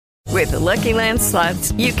With the Lucky Land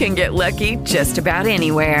Slots, you can get lucky just about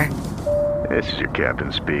anywhere. This is your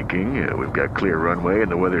captain speaking. We've got clear runway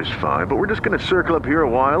and the weather's fine, but we're just going to circle up here a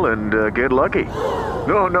while and get lucky.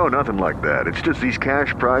 No, nothing like that. It's just these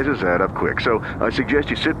cash prizes add up quick. So I suggest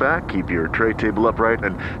you sit back, keep your tray table upright,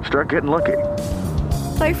 and start getting lucky.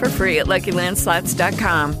 Play for free at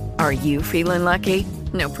LuckyLandSlots.com. Are you feeling lucky?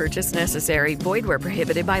 No purchase necessary. Void where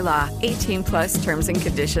prohibited by law. 18 plus terms and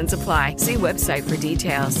conditions apply. See website for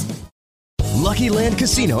details. Lucky Land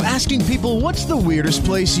Casino, asking people, what's the weirdest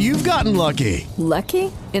place you've gotten lucky?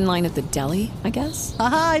 Lucky? In line at the deli, I guess?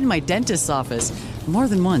 Aha, in my dentist's office. More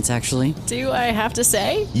than once, actually. Do I have to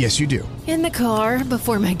say? Yes, you do. In the car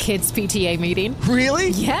before my kids' PTA meeting. Really?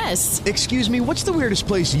 Yes. Excuse me, what's the weirdest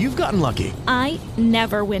place you've gotten lucky? I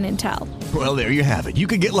never win and tell. Well, there you have it. You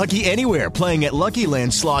can get lucky anywhere, playing at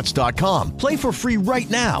LuckyLandSlots.com. Play for free right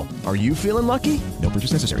now. Are you feeling lucky? No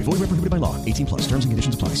purchase necessary. Void where prohibited by law. 18 plus. Terms and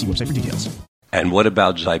conditions apply. See website for details. And what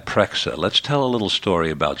about Zyprexa? Let's tell a little story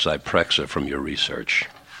about Zyprexa from your research.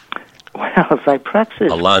 Well, Zyprexa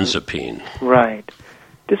is... Olanzapine. Right.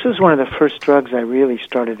 This was one of the first drugs I really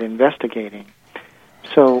started investigating.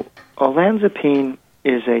 So olanzapine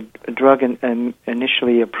is a drug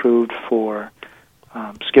initially approved for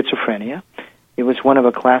schizophrenia. It was one of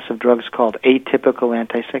a class of drugs called atypical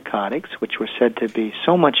antipsychotics, which were said to be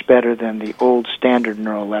so much better than the old standard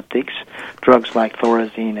neuroleptics, drugs like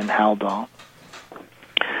Thorazine and Haldol.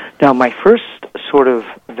 Now, my first sort of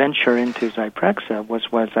venture into Zyprexa was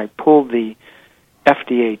I pulled the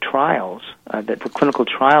FDA trials, the clinical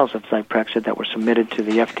trials of Zyprexa that were submitted to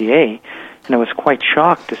the FDA, and I was quite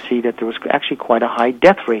shocked to see that there was actually quite a high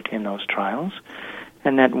death rate in those trials,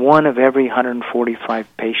 and that one of every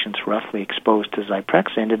 145 patients roughly exposed to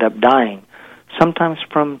Zyprexa ended up dying, sometimes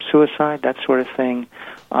from suicide, that sort of thing,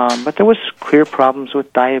 but there was clear problems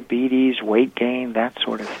with diabetes, weight gain, that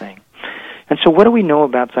sort of thing. And so what do we know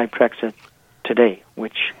about Zyprexa today,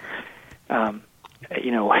 which,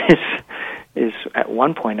 is at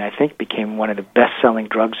one point, I think, became one of the best-selling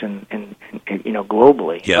drugs in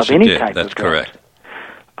globally yes, of any it did. type That's of drugs.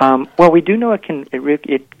 Correct. Well, we do know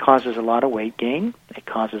it causes a lot of weight gain. It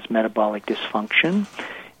causes metabolic dysfunction.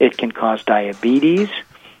 It can cause diabetes.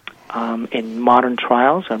 In modern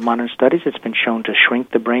trials and modern studies, it's been shown to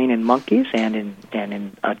shrink the brain in monkeys and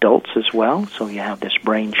in adults as well. So you have this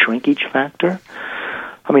brain shrinkage factor.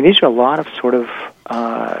 I mean, these are a lot of sort of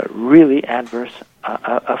really adverse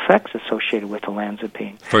effects associated with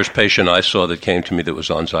olanzapine. First patient I saw that came to me that was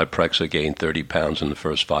on Zyprexa gained 30 pounds in the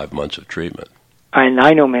first 5 months of treatment. And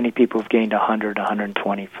I know many people have gained 100,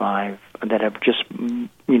 125 that have just,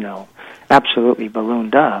 absolutely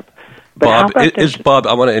ballooned up. But Bob,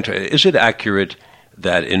 I want to interrupt. Is it accurate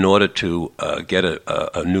that in order to get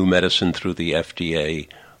a new medicine through the FDA,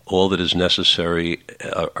 all that is necessary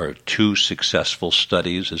are 2 successful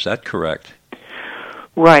studies? Is that correct?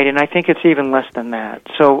 Right, and I think it's even less than that.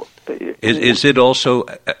 So, is it also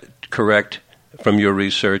correct from your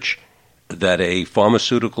research that a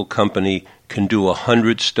pharmaceutical company can do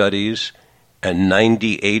 100 studies and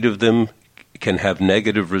 98 of them can have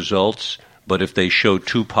negative results, but if they show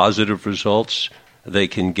 2 positive results, they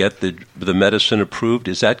can get the medicine approved?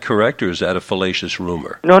 Is that correct, or is that a fallacious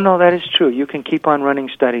rumor? No, that is true. You can keep on running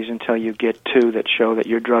studies until you get 2 that show that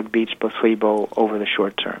your drug beats placebo over the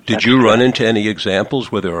short term. Did you run into any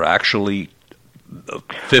examples where there are actually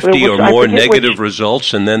 50 or more negative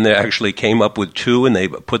results, and then they actually came up with 2 and they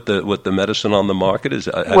put the medicine on the market?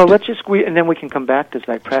 And then we can come back to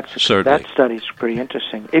Zyprexa. Certainly. That study's pretty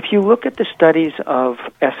interesting. If you look at the studies of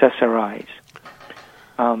SSRIs,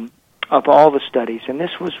 of all the studies, and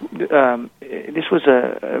this was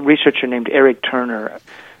a researcher named Eric Turner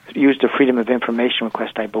used a Freedom of Information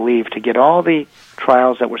request, I believe, to get all the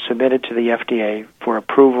trials that were submitted to the FDA for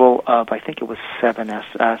approval of, I think it was 7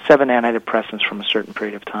 antidepressants from a certain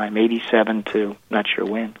period of time, 87 to not sure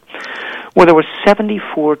when. Well, there were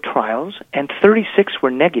 74 trials, and 36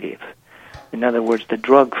 were negative. In other words, the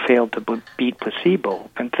drug failed to beat placebo,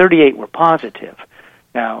 and 38 were positive.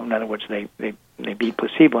 Now, in other words, they beat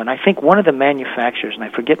placebo. And I think one of the manufacturers, and I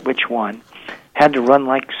forget which one, had to run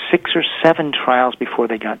like 6 or 7 trials before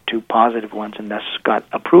they got 2 positive ones and thus got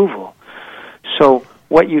approval. So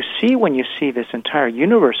what you see when you see this entire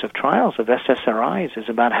universe of trials of SSRIs is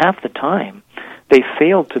about half the time they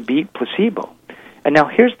failed to beat placebo. And now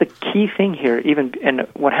here's the key thing here, and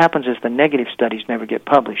what happens is the negative studies never get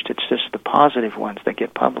published. It's just the positive ones that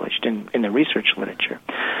get published in the research literature.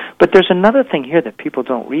 But there's another thing here that people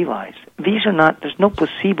don't realize. There's no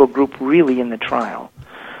placebo group really in the trial.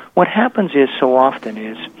 What happens is so often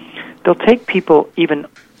is they'll take people even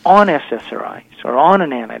on SSRIs or on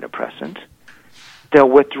an antidepressant, they'll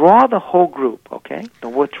withdraw the whole group, okay?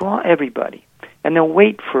 They'll withdraw everybody, and they'll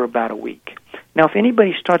wait for about a week. Now, if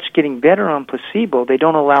anybody starts getting better on placebo, they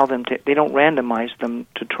don't randomize them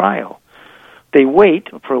to trial. They wait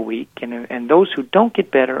for a week, and those who don't get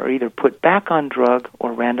better are either put back on drug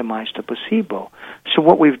or randomized to placebo. So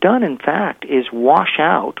what we've done, in fact, is wash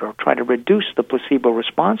out or try to reduce the placebo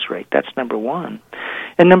response rate. That's number one.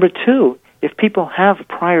 And number two, if people have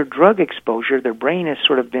prior drug exposure, their brain has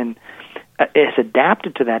sort of been is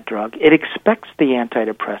adapted to that drug. It expects the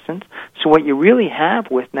antidepressants. So what you really have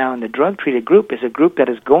with now in the drug-treated group is a group that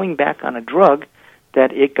is going back on a drug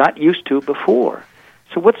that it got used to before.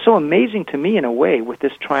 So what's so amazing to me in a way with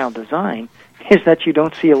this trial design is that you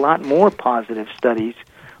don't see a lot more positive studies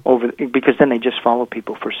because then they just follow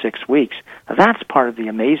people for 6 weeks. That's part of the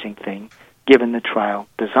amazing thing given the trial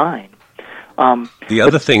design. The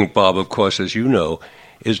other thing, Bob, of course, as you know,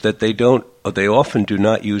 is that they often do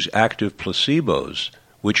not use active placebos,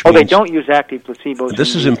 which means... they don't use active placebos.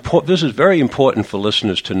 This is very important for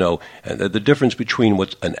listeners to know, the difference between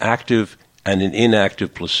what's an active and an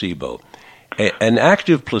inactive placebo. An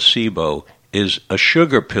active placebo is a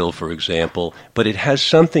sugar pill, for example, but it has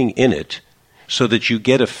something in it so that you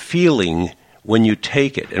get a feeling when you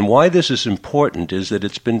take it. And why this is important is that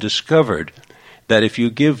it's been discovered that if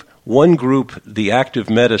you give one group the active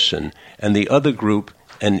medicine and the other group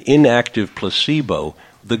an inactive placebo,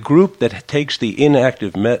 the group that takes the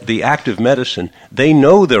active medicine, they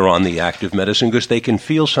know they're on the active medicine because they can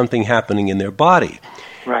feel something happening in their body.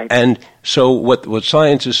 Right. And so what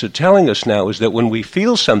scientists are telling us now is that when we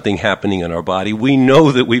feel something happening in our body, we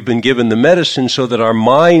know that we've been given the medicine so that our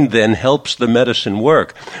mind then helps the medicine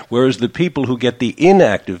work. Whereas the people who get the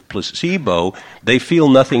inactive placebo, they feel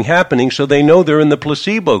nothing happening, so they know they're in the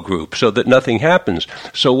placebo group so that nothing happens.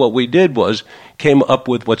 So what we did was came up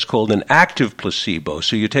with what's called an active placebo.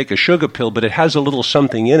 So you take a sugar pill, but it has a little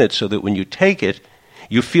something in it so that when you take it,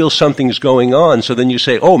 you feel something's going on, so then you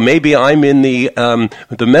say, oh, maybe I'm in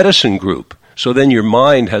the medicine group. So then your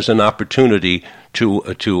mind has an opportunity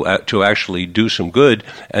to actually do some good,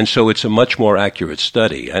 and so it's a much more accurate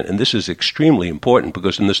study. And this is extremely important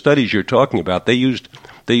because in the studies you're talking about, they used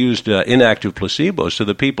inactive placebos, so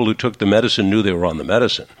the people who took the medicine knew they were on the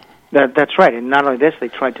medicine. That's right, and not only this, they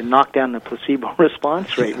tried to knock down the placebo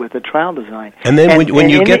response rate with the trial design. And then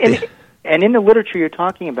and in the literature you're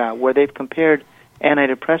talking about, where they've compared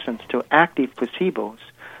antidepressants to active placebos,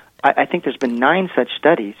 I think there's been 9 such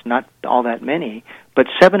studies, not all that many, but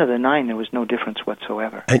 7 of the 9 there was no difference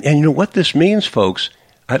whatsoever. And you know what this means, folks?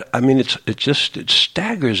 I mean, it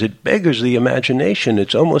staggers, it beggars the imagination.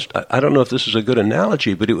 It's almost, I don't know if this is a good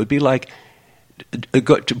analogy, but it would be like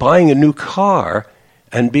buying a new car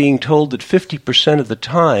and being told that 50% of the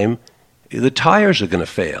time the tires are going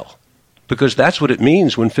to fail. Because that's what it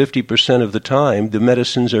means when 50% of the time the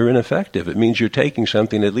medicines are ineffective. It means you're taking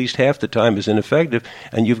something at least half the time is ineffective,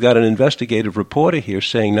 and you've got an investigative reporter here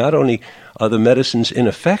saying not only are the medicines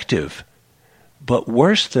ineffective, but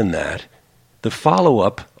worse than that, the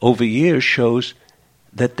follow-up over years shows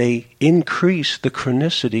that they increase the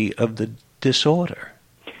chronicity of the disorder.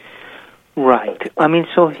 Right. I mean,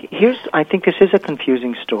 so I think this is a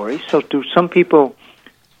confusing story. So do some people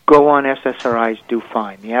go on SSRIs, do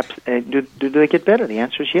fine? Do they get better? The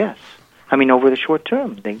answer is yes. I mean, over the short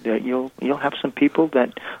term, you'll have some people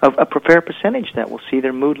that a fair percentage that will see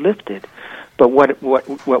their mood lifted. But what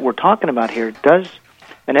we're talking about here, does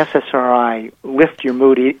an SSRI lift your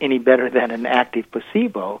mood any better than an active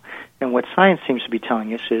placebo? And what science seems to be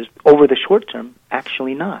telling us is, over the short term,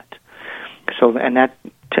 actually not. So, and that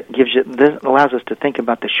this allows us to think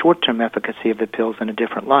about the short-term efficacy of the pills in a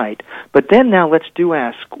different light. But then now let's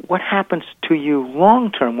ask, what happens to you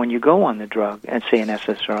long-term when you go on the drug and say an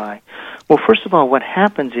SSRI? Well, first of all, what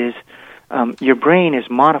happens is your brain is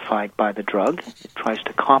modified by the drug. It tries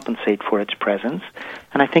to compensate for its presence.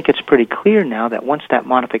 And I think it's pretty clear now that once that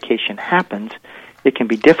modification happens, it can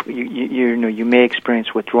be difficult. You may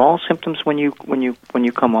experience withdrawal symptoms when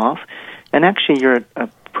you come off, and actually you're at a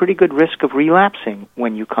pretty good risk of relapsing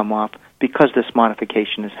when you come off because this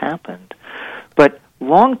modification has happened. But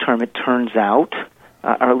long term, it turns out,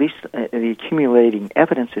 or at least the accumulating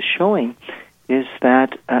evidence is showing, is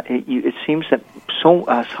that it seems that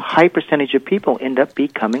a high percentage of people end up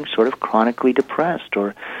becoming sort of chronically depressed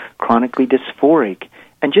or chronically dysphoric.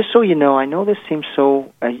 And just so you know, I know this seems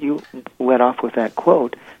so, you led off with that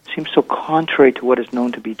quote, seems so contrary to what is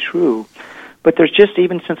known to be true. But there's just,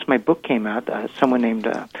 even since my book came out, someone named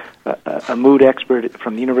a mood expert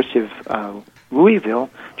from the University of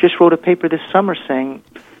Louisville just wrote a paper this summer saying,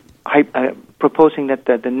 proposing that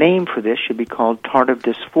the name for this should be called tardive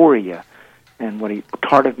dysphoria. And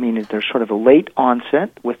tardive means there's sort of a late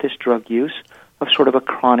onset with this drug use of sort of a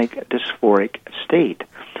chronic dysphoric state.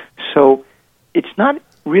 So it's not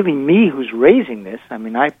really me who's raising this. I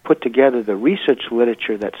mean, I put together the research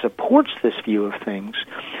literature that supports this view of things,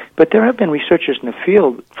 but there have been researchers in the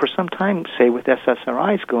field for some time, say with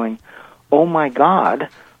SSRIs, going, oh my God,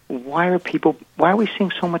 why are we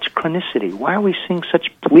seeing so much chronicity? Why are we seeing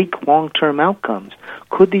such bleak long-term outcomes?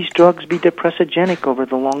 Could these drugs be depressogenic over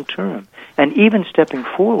the long term? And even stepping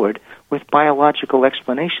forward with biological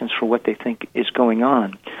explanations for what they think is going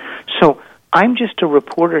on. So I'm just a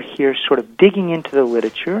reporter here sort of digging into the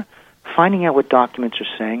literature, finding out what documents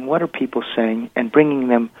are saying, what are people saying, and bringing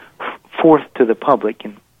them forth to the public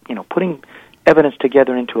and, putting evidence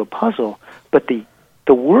together into a puzzle. But the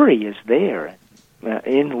worry is there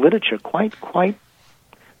in literature quite plainly,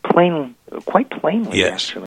 yes. actually.